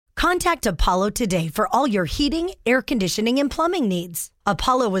Contact Apollo today for all your heating, air conditioning, and plumbing needs.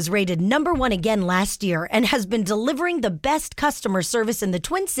 Apollo was rated #1 again last year and has been delivering the best customer service in the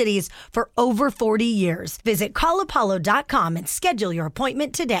Twin Cities for over 40 years. Visit callapollo.com and schedule your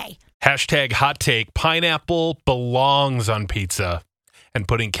appointment today. Hashtag hot take, pineapple belongs on pizza. And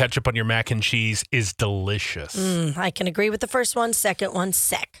putting ketchup on your mac and cheese is delicious. I can agree with the first one. Second one,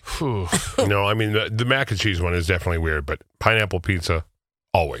 sick. No, I mean, the mac and cheese one is definitely weird, but pineapple pizza,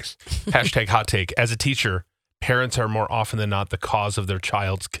 always. Hashtag hot take. As a teacher, parents are more often than not the cause of their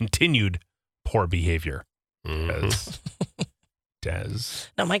child's continued poor behavior. Des.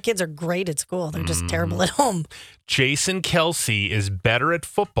 No, my kids are great at school. They're just terrible at home. Jason Kelce is better at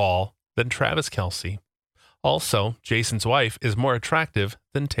football than Travis Kelce. Also, Jason's wife is more attractive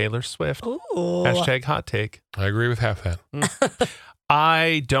than Taylor Swift. Ooh. Hashtag hot take. I agree with half that.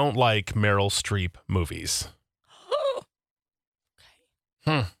 I don't like Meryl Streep movies.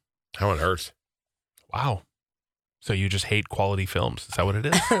 That one hurts. Wow. So you just hate quality films. Is that what it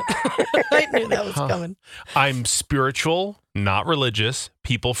is? I knew that was coming. I'm spiritual, not religious.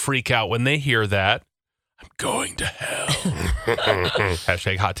 People freak out when they hear that. I'm going to hell.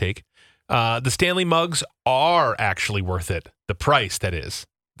 Hashtag hot take. The Stanley mugs are actually worth it. The price, that is.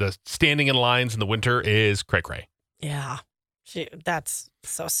 The standing in lines in the winter is cray-cray. Yeah. That's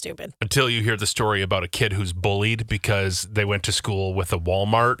so stupid. Until you hear the story about a kid who's bullied because they went to school with a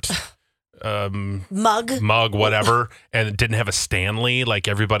Walmart mug, whatever, and it didn't have a Stanley like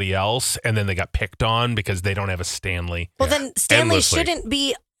everybody else. And then they got picked on because they don't have a Stanley. Well, then Stanley shouldn't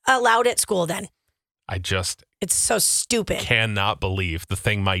be allowed at school then. It's so stupid. Cannot believe the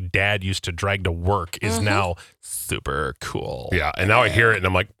thing my dad used to drag to work is now super cool. Yeah, and now I hear it and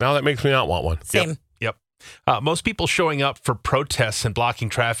I'm like, now that makes me not want one. Same. Yep. Most people showing up for protests and blocking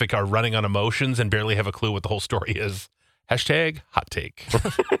traffic are running on emotions and barely have a clue what the whole story is. Hashtag hot take.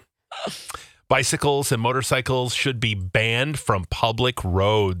 Bicycles and motorcycles should be banned from public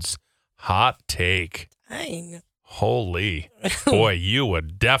roads. Hot take. Dang. Holy. Boy, you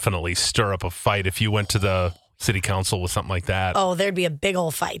would definitely stir up a fight if you went to the city council with something like that. Oh, there'd be a big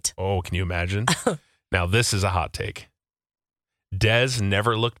old fight. Oh, can you imagine? Now, this is a hot take. Des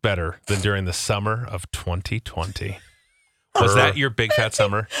never looked better than during the summer of 2020. Was that your big fat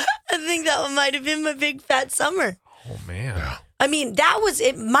summer? I think that might have been my big fat summer. Oh, man. Yeah. I mean, that was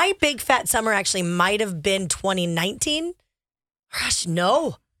it. My big fat summer actually might have been 2019. Gosh,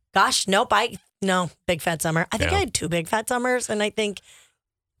 nope. No, big fat summer. I think I had 2 big fat summers. And I think,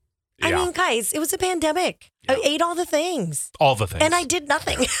 I mean, guys, it was a pandemic. Yeah. I ate all the things. All the things. And I did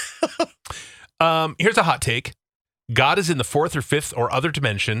nothing. Here's a hot take. God is in the 4th or 5th or other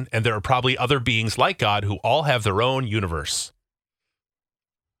dimension, and there are probably other beings like God who all have their own universe.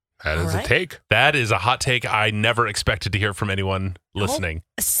 That is a take. That is a hot take I never expected to hear from anyone listening.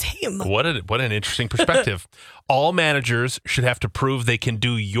 Same. What an interesting perspective. All managers should have to prove they can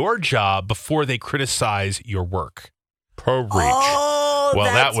do your job before they criticize your work. Pro breach. Oh, well,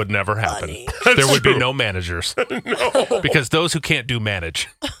 that would never happen. There would be no managers. No. Because those who can't do manage.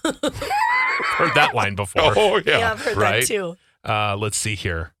 Heard that line before. Oh, yeah. Yeah, I've heard that too. Let's see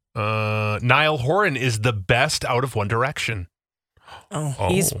here. Niall Horan is the best out of One Direction. Oh,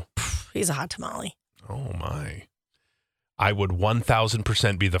 he's a hot tamale. Oh, my. I would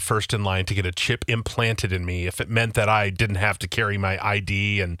 1,000% be the first in line to get a chip implanted in me if it meant that I didn't have to carry my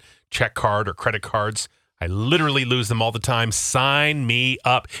ID and check card or credit cards. I literally lose them all the time. Sign me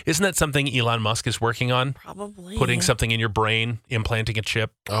up. Isn't that something Elon Musk is working on? Probably. Putting something in your brain, implanting a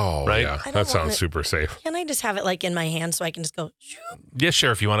chip. Oh, right? Yeah. That sounds super safe. Can I just have it like in my hand so I can just go? Yeah,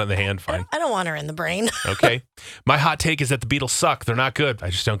 sure. If you want it in the hand, fine. I don't want her in the brain. Okay. My hot take is that the Beatles suck. They're not good. I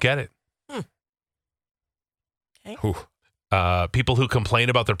just don't get it. Okay. People who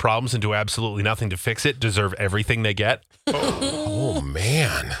complain about their problems and do absolutely nothing to fix it deserve everything they get. Oh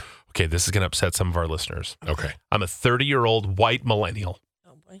man. Okay, this is going to upset some of our listeners. Okay. I'm a 30-year-old white millennial.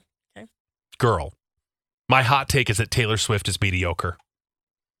 Oh, boy. Okay. Girl. My hot take is that Taylor Swift is mediocre.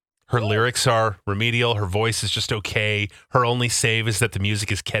 Her lyrics are remedial. Her voice is just okay. Her only save is that the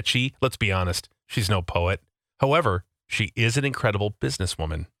music is catchy. Let's be honest. She's no poet. However, she is an incredible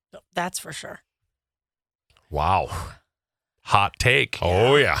businesswoman. That's for sure. Wow. Hot take.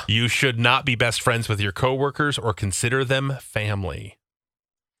 Oh, yeah. You should not be best friends with your coworkers or consider them family.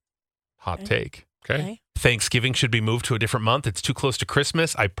 Hot take. Okay. Thanksgiving should be moved to a different month. It's too close to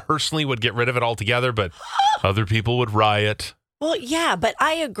Christmas. I personally would get rid of it altogether, but other people would riot. Well, yeah, but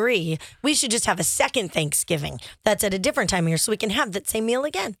I agree. We should just have a second Thanksgiving that's at a different time of year so we can have that same meal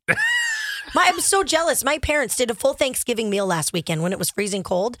again. I'm so jealous. My parents did a full Thanksgiving meal last weekend when it was freezing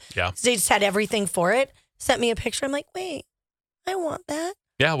cold. Yeah. So they just had everything for it. Sent me a picture. I'm like, wait, I want that.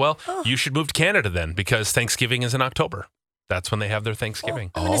 Yeah, well, you should move to Canada then because Thanksgiving is in October. That's when they have their Oh,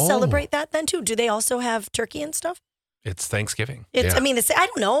 Thanksgiving. I'm going to celebrate that then too. Do they also have turkey and stuff? It's Thanksgiving. It's. Yeah. I mean, I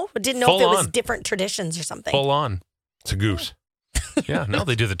don't know. I didn't know Full if it was on. different traditions or something. Full on. It's a goose. Yeah, no,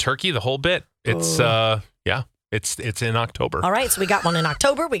 they do the turkey, the whole bit. It's it's in October. All right, so we got one in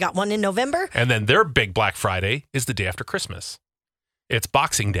October. We got one in November. And then their big Black Friday is the day after Christmas. It's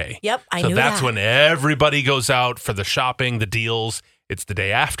Boxing Day. Yep, I so knew that's that. when everybody goes out for the shopping, the deals. It's the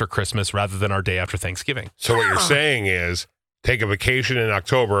day after Christmas rather than our day after Thanksgiving. So what you're Huh. saying is take a vacation in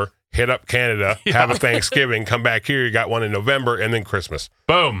October, hit up Canada, have a Thanksgiving, come back here, you got one in November, and then Christmas.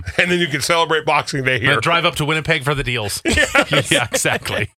 Boom. And then you can celebrate Boxing Day here. Then drive up to Winnipeg for the deals. Yeah, exactly.